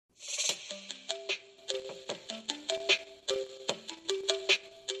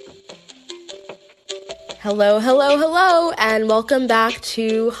Hello, hello, hello, and welcome back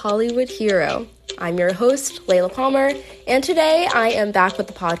to Hollywood Hero. I'm your host, Layla Palmer, and today I am back with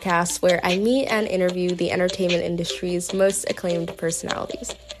the podcast where I meet and interview the entertainment industry's most acclaimed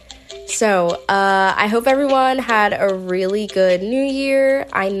personalities. So, I hope everyone had a really good New Year.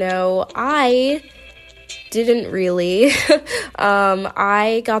 I know I didn't really.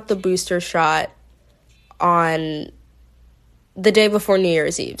 I got the booster shot on the day before New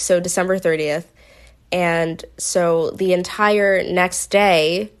Year's Eve, so December 30th. And so the entire next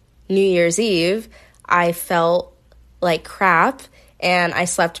day, New Year's Eve, I felt like crap and I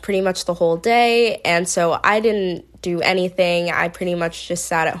slept pretty much the whole day. And so I didn't do anything. I pretty much just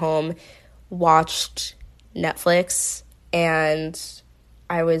sat at home, watched Netflix, and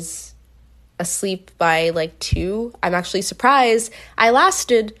I was asleep by like 2. I'm actually surprised I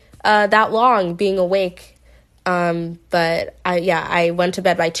lasted that long being awake. But I went to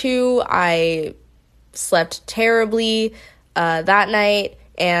bed by 2. I slept terribly that night,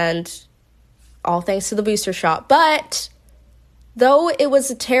 and all thanks to the booster shot. But though it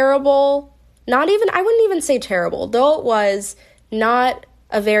was a terrible, I wouldn't even say terrible, though it was not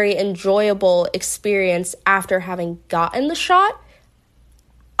a very enjoyable experience after having gotten the shot,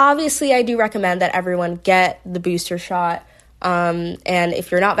 obviously I do recommend that everyone get the booster shot. And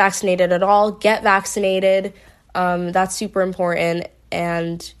if you're not vaccinated at all, get vaccinated. That's super important.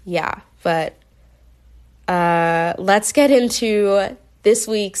 And yeah, but let's get into this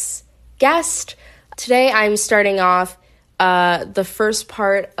week's guest. Today I'm starting off the first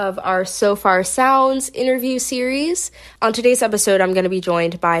part of our So Far Sounds interview series. On today's episode, I'm going to be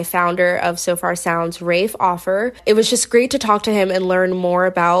joined by founder of So Far Sounds, Rafe Offer. It was just great to talk to him and learn more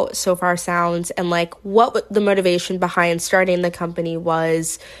about So Far Sounds and like what the motivation behind starting the company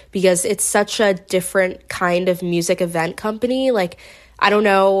was, because it's such a different kind of music event company. Like, I don't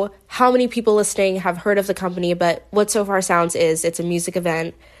know how many people listening have heard of the company, but what So Far Sounds is, it's a music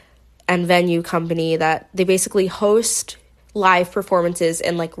event and venue company that they basically host live performances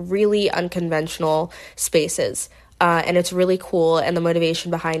in like really unconventional spaces. And it's really cool, and the motivation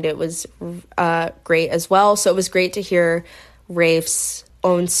behind it was great as well. So it was great to hear Rafe's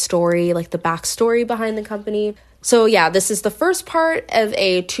own story, like the backstory behind the company. So yeah, this is the first part of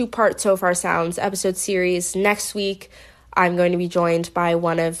a 2-part So Far Sounds episode series. Next week, I'm going to be joined by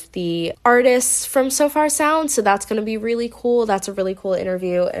one of the artists from So Far Sounds, so that's going to be really cool. That's a really cool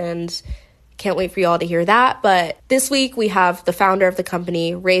interview, and can't wait for you all to hear that. But this week, we have the founder of the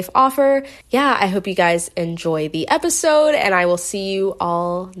company, Rafe Offer. Yeah, I hope you guys enjoy the episode, and I will see you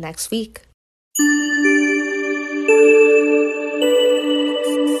all next week.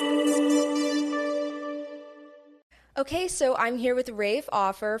 Okay, so I'm here with Rafe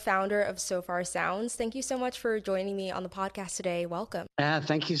Offer, founder of So Far Sounds. Thank you so much for joining me on the podcast today. Welcome.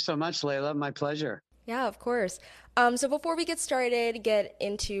 Thank you so much, Layla. My pleasure. Yeah, of course. So before we get started, get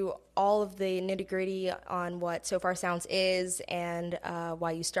into all of the nitty-gritty on what So Far Sounds is and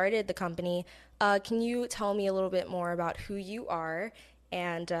why you started the company, can you tell me a little bit more about who you are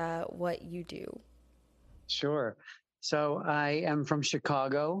and what you do? Sure. So I am from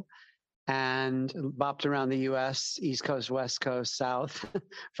Chicago and bopped around the US, East Coast, West Coast, South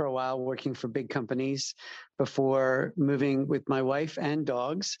for a while, working for big companies before moving with my wife and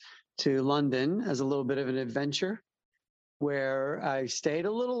dogs to London as a little bit of an adventure, where I stayed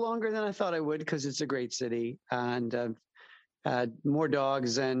a little longer than I thought I would because it's a great city, and had more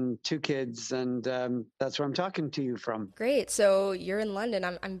dogs and 2 kids, and that's where I'm talking to you from. Great. So you're in London.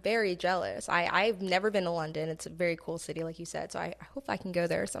 I'm very jealous. I've never been to London. It's a very cool city, like you said. So I hope I can go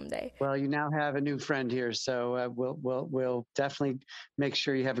there someday. Well, you now have a new friend here, so we'll definitely make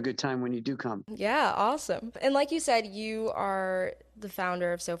sure you have a good time when you do come. Yeah, awesome. And like you said, you are the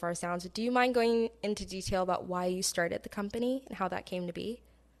founder of So Far Sounds. Do you mind going into detail about why you started the company and how that came to be?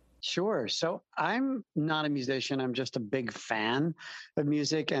 Sure. So I'm not a musician. I'm just a big fan of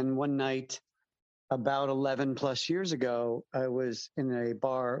music. And one night, about 11 plus years ago, I was in a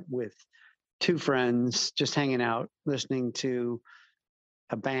bar with 2 friends, just hanging out, listening to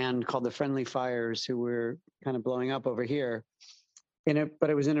a band called the Friendly Fires, who were kind of blowing up over here.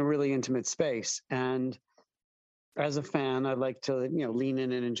 But it was in a really intimate space. And as a fan, I like to, lean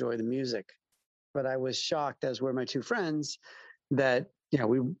in and enjoy the music. But I was shocked, as were my 2 friends, that,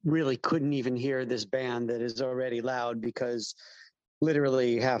 we really couldn't even hear this band that is already loud, because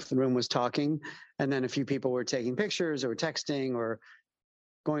literally half the room was talking. And then a few people were taking pictures or texting or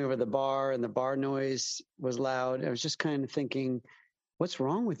going over the bar, and the bar noise was loud. I was just kind of thinking, what's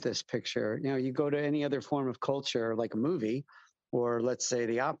wrong with this picture? You go to any other form of culture, like a movie, or let's say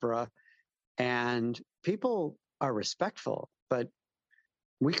the opera, and people are respectful, but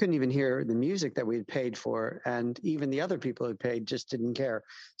we couldn't even hear the music that we had paid for. And even the other people who paid just didn't care.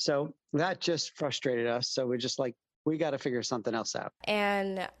 So that just frustrated us. So we're just like, we got to figure something else out.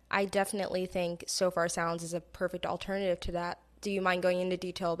 And I definitely think Sofar Sounds is a perfect alternative to that. Do you mind going into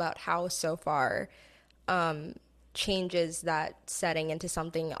detail about how Sofar changes that setting into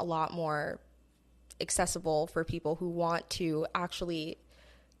something a lot more accessible for people who want to actually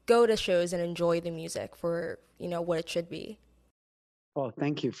go to shows and enjoy the music for, what it should be? Well,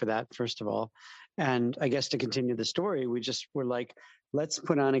 thank you for that, first of all. And I guess to continue the story, we're like, let's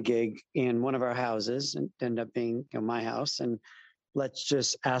put on a gig in one of our houses, and end up being my house. And let's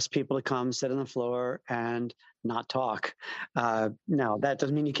just ask people to come sit on the floor and not talk. Now, that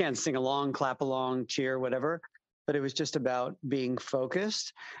doesn't mean you can't sing along, clap along, cheer, whatever. But it was just about being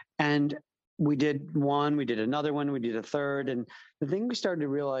focused. And we did one, we did another one, we did a third. And the thing we started to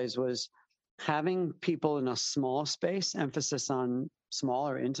realize was having people in a small space, emphasis on small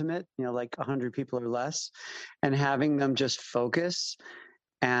or intimate, like 100 people or less, and having them just focus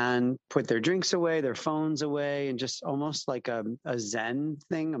and put their drinks away, their phones away, and just almost like a Zen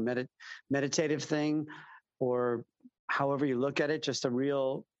thing, a meditative thing, or however you look at it, just a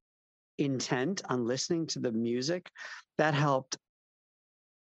real intent on listening to the music. That helped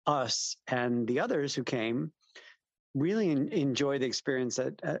us and the others who came really enjoy the experience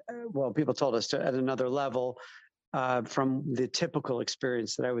people told us at another level from the typical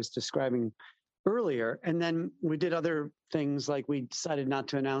experience that I was describing earlier. And then we did other things, like we decided not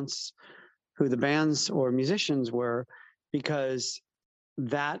to announce who the bands or musicians were, because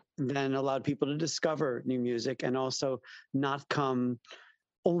that then allowed people to discover new music and also not come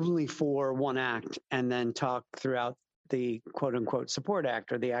only for one act and then talk throughout the quote unquote support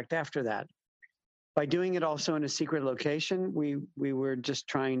act or the act after that. By doing it also in a secret location, we were just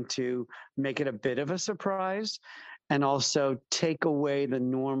trying to make it a bit of a surprise and also take away the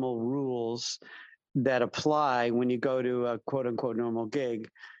normal rules that apply when you go to a quote unquote normal gig.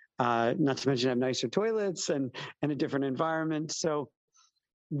 Not to mention have nicer toilets and a different environment. So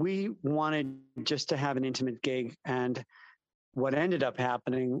we wanted just to have an intimate gig. And what ended up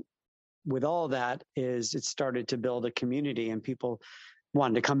happening with all that is it started to build a community, and people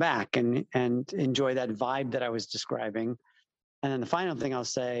wanted to come back and enjoy that vibe that I was describing. And then the final thing I'll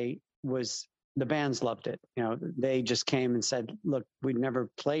say was the bands loved it. They just came and said, look, we'd never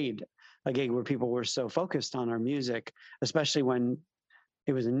played a gig where people were so focused on our music, especially when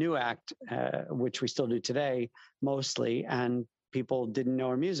it was a new act, which we still do today mostly, and people didn't know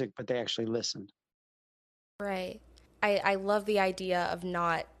our music, but they actually listened. Right. I love the idea of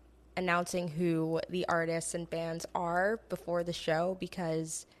not announcing who the artists and bands are before the show,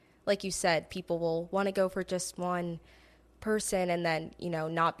 because like you said, people will want to go for just one person and then,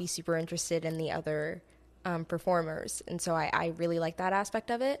 not be super interested in the other performers. And so I really like that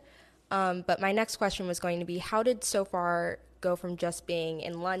aspect of it. But my next question was going to be, how did Sofar go from just being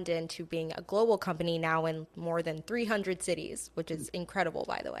in London to being a global company now in more than 300 cities, which is incredible,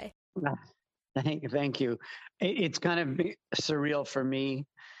 by the way? Thank you. It's kind of surreal for me.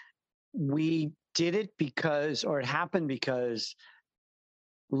 We did it it happened because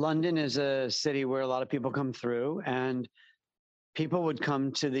London is a city where a lot of people come through, and people would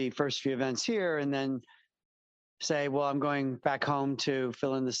come to the first few events here and then say, well, I'm going back home to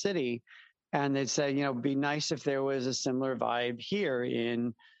fill in the city. And they'd say, it'd be nice if there was a similar vibe here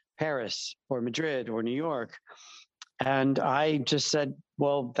in Paris or Madrid or New York. And I just said,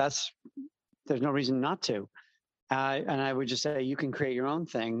 well, there's no reason not to. And I would just say, you can create your own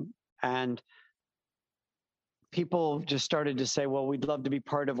thing. And people just started to say, well, we'd love to be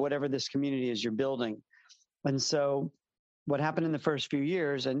part of whatever this community is you're building. And so what happened in the first few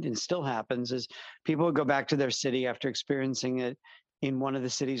years, and still happens, is people would go back to their city after experiencing it in one of the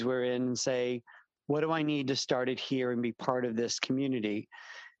cities we're in and say, what do I need to start it here and be part of this community?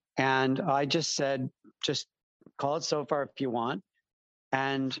 And I just said, just call it Sofar if you want,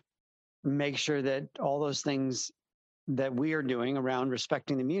 and make sure that all those things that we are doing around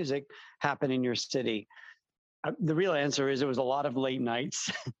respecting the music happen in your city. The real answer is it was a lot of late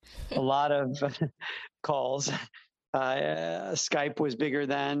nights, a lot of calls. Skype was bigger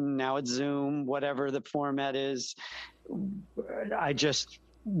then. Now it's Zoom, whatever the format is. I just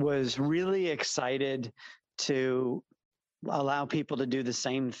was really excited to allow people to do the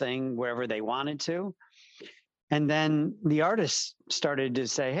same thing wherever they wanted to. And then the artists started to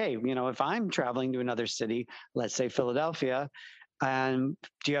say, hey, if I'm traveling to another city, let's say Philadelphia, do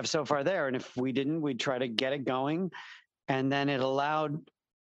you have Sofar there? And if we didn't, we'd try to get it going. And then it allowed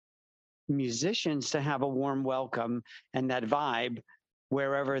musicians to have a warm welcome and that vibe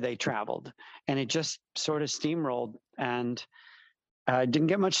wherever they traveled. And it just sort of steamrolled. And I didn't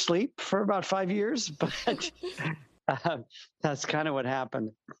get much sleep for about 5 years, but uh, that's kind of what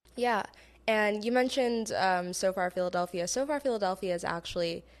happened. Yeah. And you mentioned SoFar Philadelphia. SoFar Philadelphia is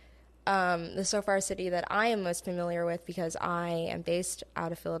actually the SoFar city that I am most familiar with because I am based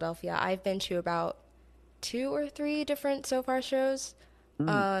out of Philadelphia. I've been to about 2 or 3 different SoFar shows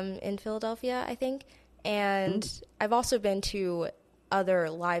Mm, in Philadelphia, I think. And mm, I've also been to other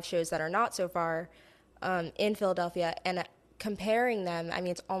live shows that are not SoFar in Philadelphia. And comparing them, I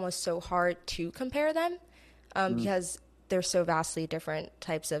mean, it's almost so hard to compare them mm. because they're so vastly different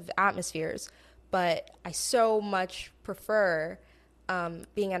types of atmospheres. But I so much prefer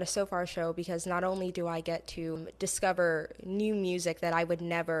being at a SoFar show because not only do I get to discover new music that I would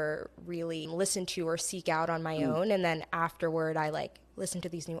never really listen to or seek out on my Mm. own, and then afterward I listen to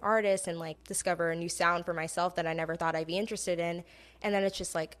these new artists and discover a new sound for myself that I never thought I'd be interested in, and then it's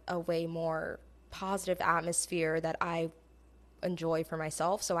just a way more positive atmosphere that I enjoy for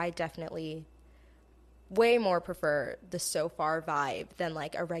myself. So I definitely way more prefer the SoFar vibe than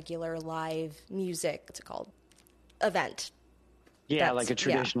a regular live music, what's it called, event. Yeah, like That's a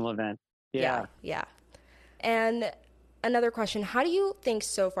yeah. traditional event. Yeah, Yeah. yeah. And another question, how do you think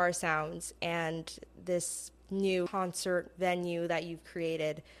SoFar sounds and this new concert venue that you've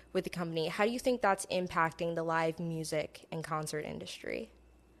created with the company, how do you think that's impacting the live music and concert industry?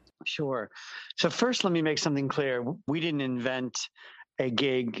 Sure. So first, let me make something clear. We didn't invent a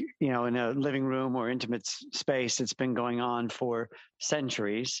gig, in a living room or intimate space. It's been going on for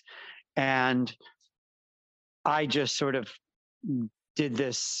centuries. And I just sort of did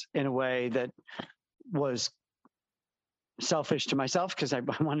this in a way that was selfish to myself because I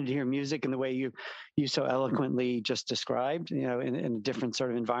wanted to hear music in the way you so eloquently just described, in a different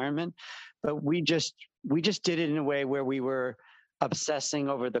sort of environment. But we just did it in a way where we were obsessing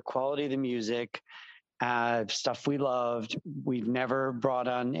over the quality of the music, stuff we loved. We've never brought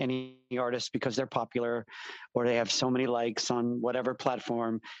on any artists because they're popular or they have so many likes on whatever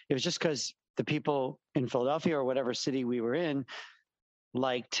platform. It was just because the people in Philadelphia or whatever city we were in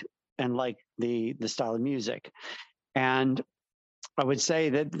liked and liked the style of music. And I would say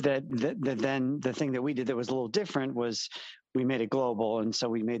that then the thing that we did that was a little different was we made it global, and so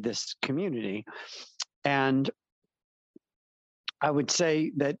we made this community. And I would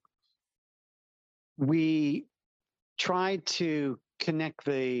say that we tried to connect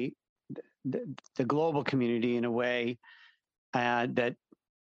the, the global community in a way that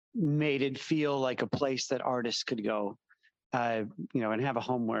made it feel like a place that artists could go, and have a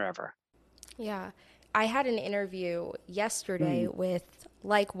home wherever. Yeah. I had an interview yesterday Mm, with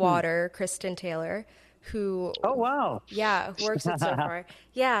Like mm. Water, Kristen Taylor, who, Oh wow! yeah, works with SoFar.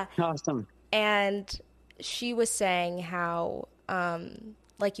 Yeah. Awesome. And she was saying how,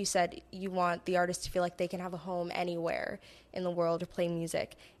 like you said, you want the artist to feel like they can have a home anywhere in the world to play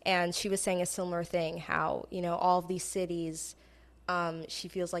music. And she was saying a similar thing, how, all of these cities, she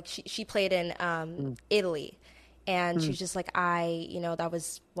feels like she played in Mm, Italy. And mm. she's just like, that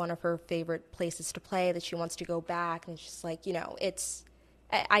was one of her favorite places to play, that she wants to go back. And it's just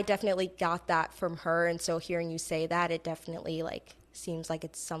I definitely got that from her. And so hearing you say that, it definitely seems like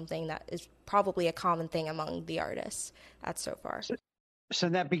it's something that is probably a common thing among the artists at SoFar. So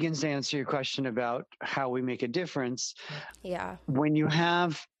that begins to answer your question about how we make a difference. Yeah. When you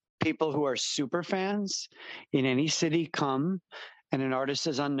have people who are super fans in any city come and an artist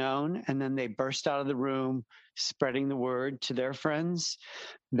is unknown and then they burst out of the room spreading the word to their friends,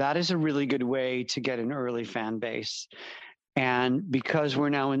 that is a really good way to get an early fan base. And because we're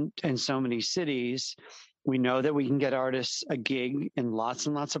now in so many cities, we know that we can get artists a gig in lots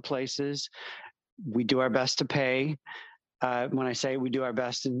and lots of places. We do our best to pay. When I say we do our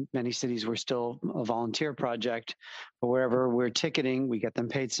best in many cities, we're still a volunteer project, but wherever we're ticketing, we get them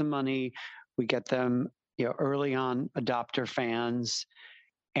paid some money. We get them, early on adopter fans,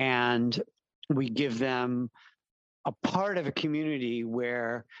 and we give them a part of a community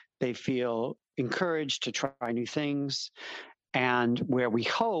where they feel encouraged to try new things and where we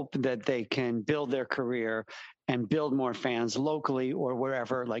hope that they can build their career and build more fans locally or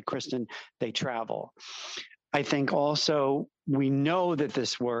wherever, like Kristen, they travel. I think also we know that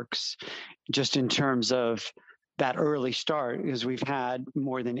this works just in terms of that early start, because we've had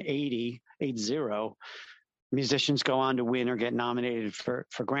more than 80 musicians go on to win or get nominated for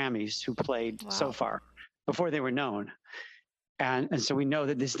Grammys who played Wow. SoFar before they were known. And so we know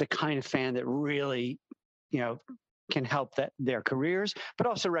that this is the kind of fan that really, you know, can help their careers, but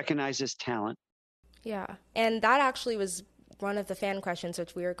also recognizes talent. Yeah. And that actually was one of the fan questions,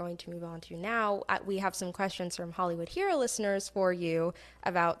 which we are going to move on to now. We have some questions from Hollywood Hero listeners for you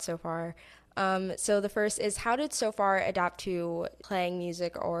about SoFar. So the first is, how did So Far adapt to playing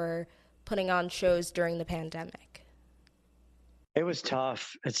music or putting on shows during the pandemic? It was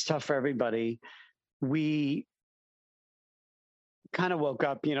tough. It's tough for everybody. We kind of woke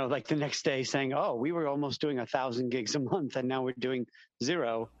up, like the next day saying, oh, we were almost doing 1,000 gigs a month and now we're doing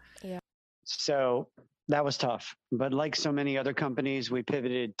 0. Yeah. So that was tough. But like so many other companies, we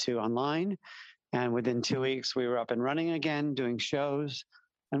pivoted to online. And within 2 weeks, we were up and running again, doing shows.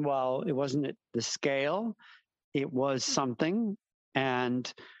 And while it wasn't at the scale, it was something.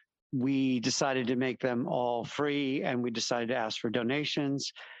 And we decided to make them all free. And we decided to ask for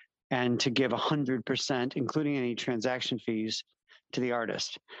donations and to give 100%, including any transaction fees, to the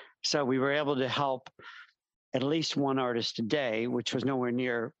artist. So we were able to help at least one artist a day, which was nowhere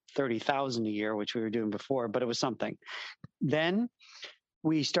near 30,000 a year, which we were doing before, but it was something. Then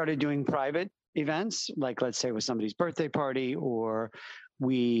we started doing private events, like let's say it was somebody's birthday party, or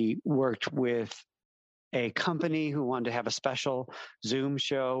we worked with a company who wanted to have a special Zoom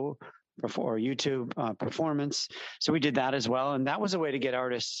show or YouTube performance. So we did that as well. And that was a way to get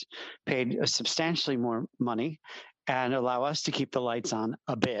artists paid substantially more money and allow us to keep the lights on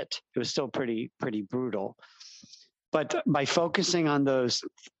a bit. It was still pretty brutal. But by focusing on those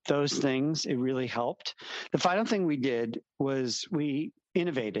things, it really helped. The final thing we did was we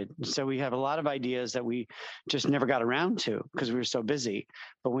innovated. So we have a lot of ideas that we just never got around to because we were so busy.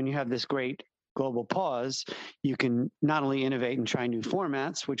 But when you have this great global pause, you can not only innovate and try new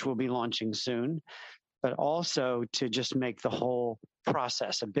formats, which we'll be launching soon, but also to just make the whole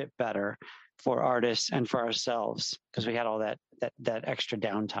process a bit better for artists and for ourselves because we had all that extra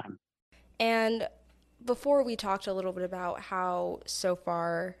downtime. And before we talked a little bit about how So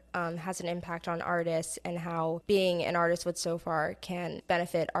Far has an impact on artists and how being an artist with So Far can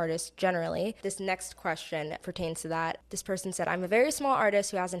benefit artists generally. This next question pertains to that. This person said, I'm a very small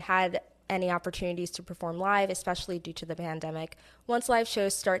artist who hasn't had any opportunities to perform live, especially due to the pandemic. Once live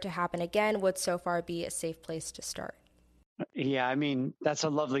shows start to happen again, would So Far be a safe place to start? Yeah, I mean, that's a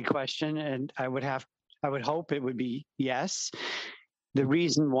lovely question. And I would hope it would be yes. The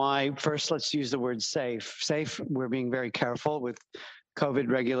reason why, first, let's use the word safe. Safe, we're being very careful with COVID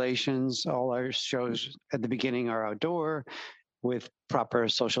regulations. All our shows at the beginning are outdoor with proper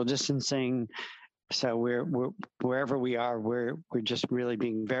social distancing. So we're wherever we are, we're just really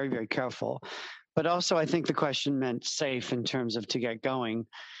being very, very careful. But also, I think the question meant safe in terms of to get going.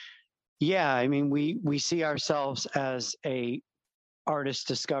 Yeah, I mean, we see ourselves as a artist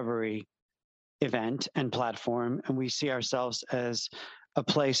discovery event and platform, and we see ourselves as a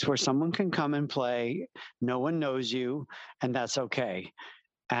place where someone can come and play. No one knows you, and that's okay.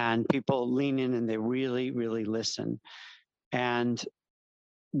 And people lean in and they really, really listen. And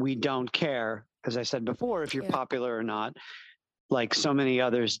we don't care, as I said before, if you're popular or not, like so many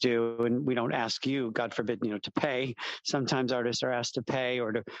others do. And we don't ask you, God forbid, to pay. Sometimes artists are asked to pay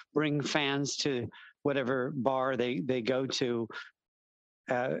or to bring fans to whatever bar they go to.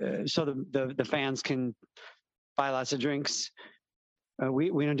 So the fans can buy lots of drinks.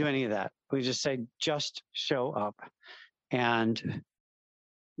 We don't do any of that. We just say, just show up and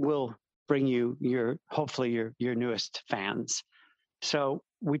we'll bring you hopefully your newest fans. So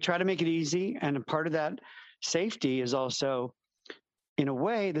we try to make it easy. And a part of that safety is also, in a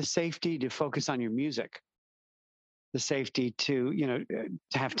way, the safety to focus on your music, the safety to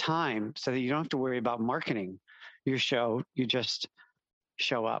have time so that you don't have to worry about marketing your show. You just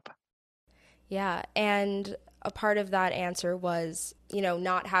show up. Yeah. And a part of that answer was,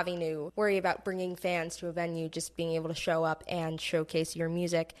 not having to worry about bringing fans to a venue, just being able to show up and showcase your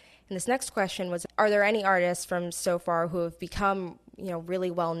music. And this next question was, are there any artists from So Far who have become, really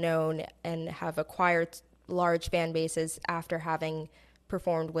well known and have acquired large fan bases after having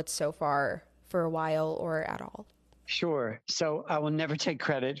performed with So Far for a while or at all? Sure. So I will never take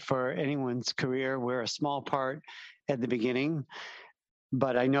credit for anyone's career. We're a small part at the beginning.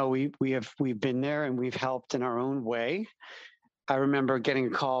 But I know we've been there and we've helped in our own way. I remember getting a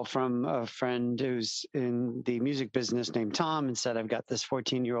call from a friend who's in the music business named Tom and said, I've got this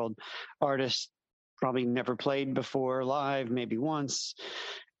 14-year-old artist, probably never played before live, maybe once.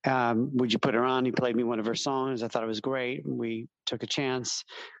 Would you put her on? He played me one of her songs. I thought it was great. We took a chance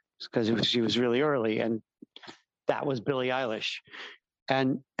because she was really early, and that was Billie Eilish.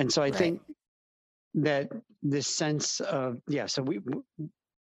 And so I think that this sense of, so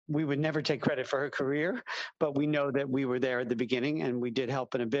we would never take credit for her career, but we know that we were there at the beginning and we did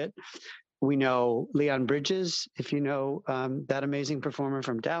help in a bit. We know Leon Bridges, if you know that amazing performer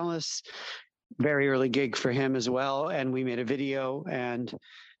from Dallas, very early gig for him as well. And we made a video and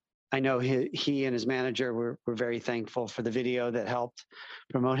I know he and his manager were very thankful for the video that helped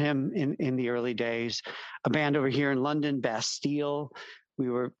promote him in the early days. A band over here in London, Bastille, we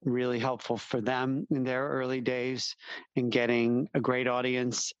were really helpful for them in their early days in getting a great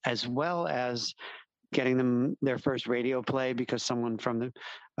audience, as well as getting them their first radio play because someone from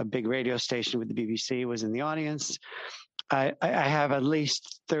a big radio station with the BBC was in the audience. I have at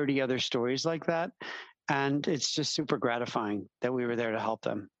least 30 other stories like that. And it's just super gratifying that we were there to help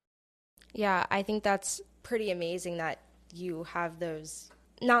them. Yeah, I think that's pretty amazing that you have those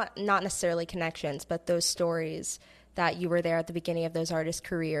not necessarily connections, but those stories that you were there at the beginning of those artists'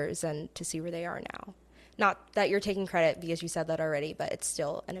 careers and to see where they are now. Not that you're taking credit because you said that already, but it's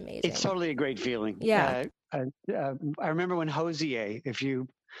still an amazing. It's totally a great feeling. Yeah. I remember when Hozier, if you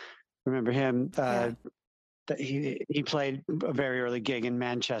remember him, he played a very early gig in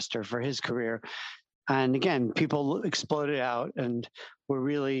Manchester for his career. And again, people exploded out and were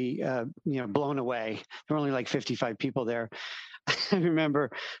really, blown away. There were only like 55 people there. I remember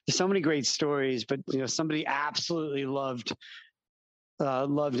there's so many great stories, but somebody absolutely loved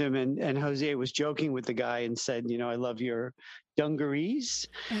him, and Jose was joking with the guy and said, I love your dungarees.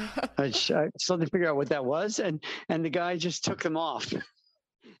 I still didn't figure out what that was, and the guy just took them off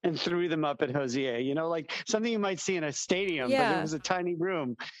and threw them up at Jose, like something you might see in a stadium, but it was a tiny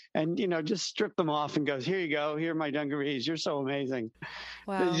room, and just stripped them off and goes, here you go, here are my dungarees, you're so amazing.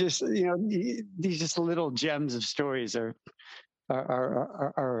 Wow. Just these just little gems of stories are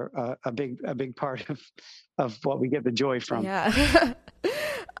a big part of what we get the joy from. Yeah.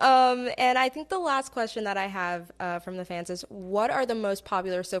 And I think the last question that I have from the fans is, what are the most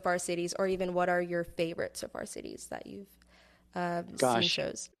popular so far cities, or even what are your favorite so far cities that you've seen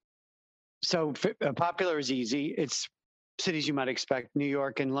shows? So popular is easy. It's cities you might expect. New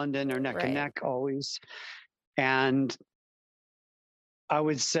York and London are neck and neck always. And I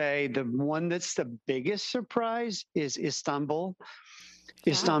would say the one that's the biggest surprise is Istanbul.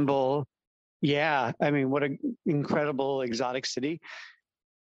 Yeah. Istanbul, yeah. I mean, what an incredible exotic city.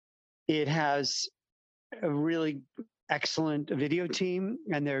 It has a really excellent video team,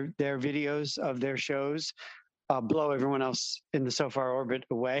 and their videos of their shows blow everyone else in the So Far orbit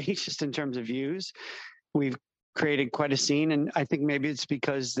away, just in terms of views. We've created quite a scene, and I think maybe it's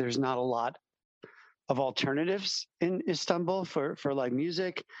because there's not a lot of alternatives in Istanbul for live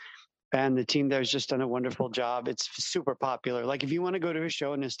music, and the team there's just done a wonderful job. It's super popular. Like if you want to go to a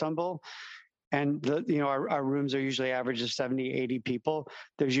show in Istanbul, and our rooms are usually average of 70, 80 people.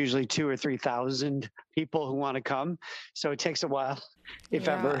 There's usually 2,000 or 3,000 people who want to come. So it takes a while, if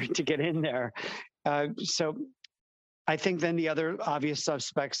ever, to get in there. So I think then the other obvious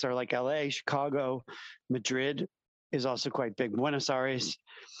suspects are like LA, Chicago, Madrid is also quite big, Buenos Aires.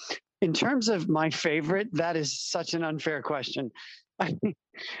 In terms of my favorite, that is such an unfair question.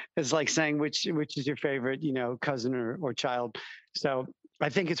 It's like saying which is your favorite, cousin or child. So I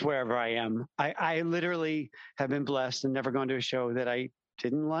think it's wherever I am. I literally have been blessed and never gone to a show that I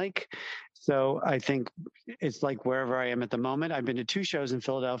didn't like. So I think it's like wherever I am at the moment. I've been to 2 shows in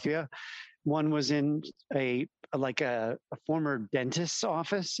Philadelphia. One was in a former dentist's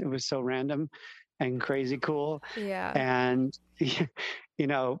office. It was so random and crazy cool. Yeah. And the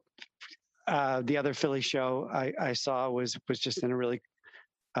other Philly show I saw was just in a really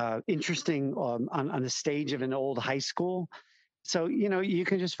interesting on the stage of an old high school. So, you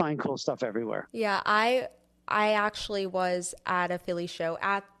can just find cool stuff everywhere. Yeah, I actually was at a Philly show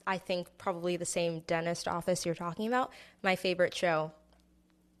at, I think, probably the same dentist office you're talking about. My favorite show.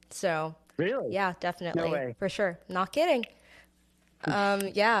 So. Really? Yeah, definitely. No way. For sure. Not kidding.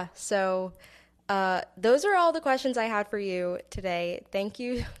 Yeah, so those are all the questions I had for you today. Thank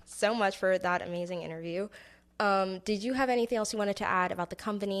you so much for that amazing interview. Did you have anything else you wanted to add about the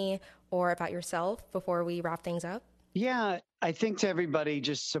company or about yourself before we wrap things up? Yeah, I think to everybody,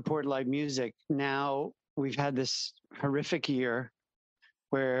 just support live music. Now we've had this horrific year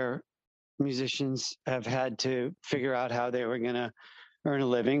where musicians have had to figure out how they were going to earn a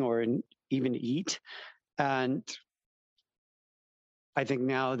living or even eat. And I think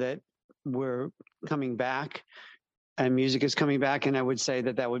now that we're coming back and music is coming back, and I would say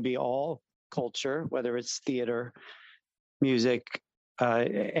that would be all culture, whether it's theater, music,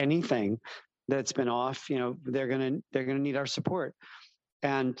 anything that's been off, they're gonna need our support.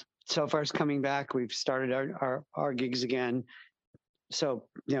 And So Far's coming back. We've started our gigs again. So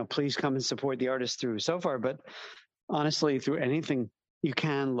please come and support the artists through So Far, but honestly, through anything you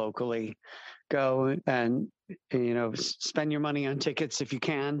can locally. Go and spend your money on tickets if you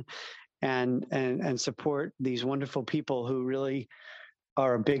can, and support these wonderful people who really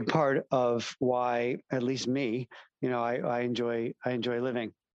are a big part of why, at least me, I enjoy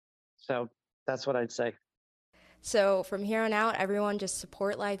living. So that's what I'd say. So from here on out, everyone just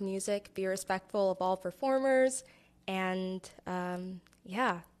support live music, be respectful of all performers, and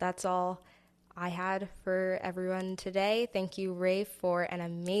that's all I had for everyone today. Thank you, Rafe, for an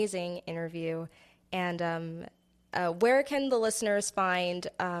amazing interview. And where can the listeners find,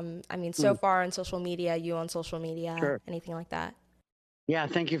 so far on social media, you on social media, Sure. anything like that? Yeah,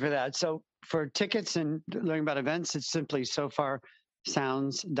 thank you for that. So for tickets and learning about events, it's simply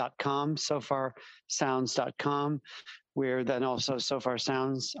sofarsounds.com, sofarsounds.com. We're then also Sofar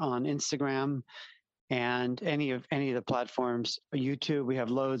Sounds on Instagram and any of the platforms. YouTube, we have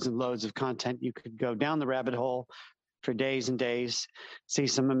loads and loads of content. You could go down the rabbit hole for days and days, see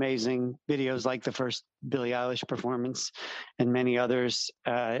some amazing videos like the first Billie Eilish performance and many others.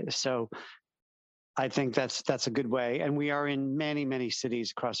 So I think that's a good way. And we are in many, many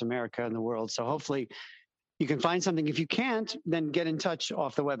cities across America and the world. So hopefully you can find something. If you can't, then get in touch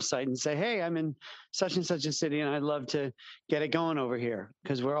off the website and say, hey, I'm in such and such a city and I'd love to get it going over here,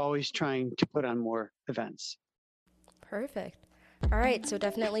 because we're always trying to put on more events. Perfect. All right, so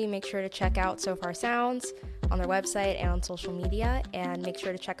definitely make sure to check out Sofar Sounds on their website and on social media, and make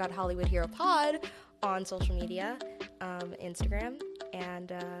sure to check out Hollywood Hero Pod on social media, Instagram, and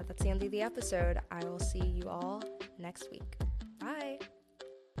that's the end of the episode. I will see you all next week. Bye.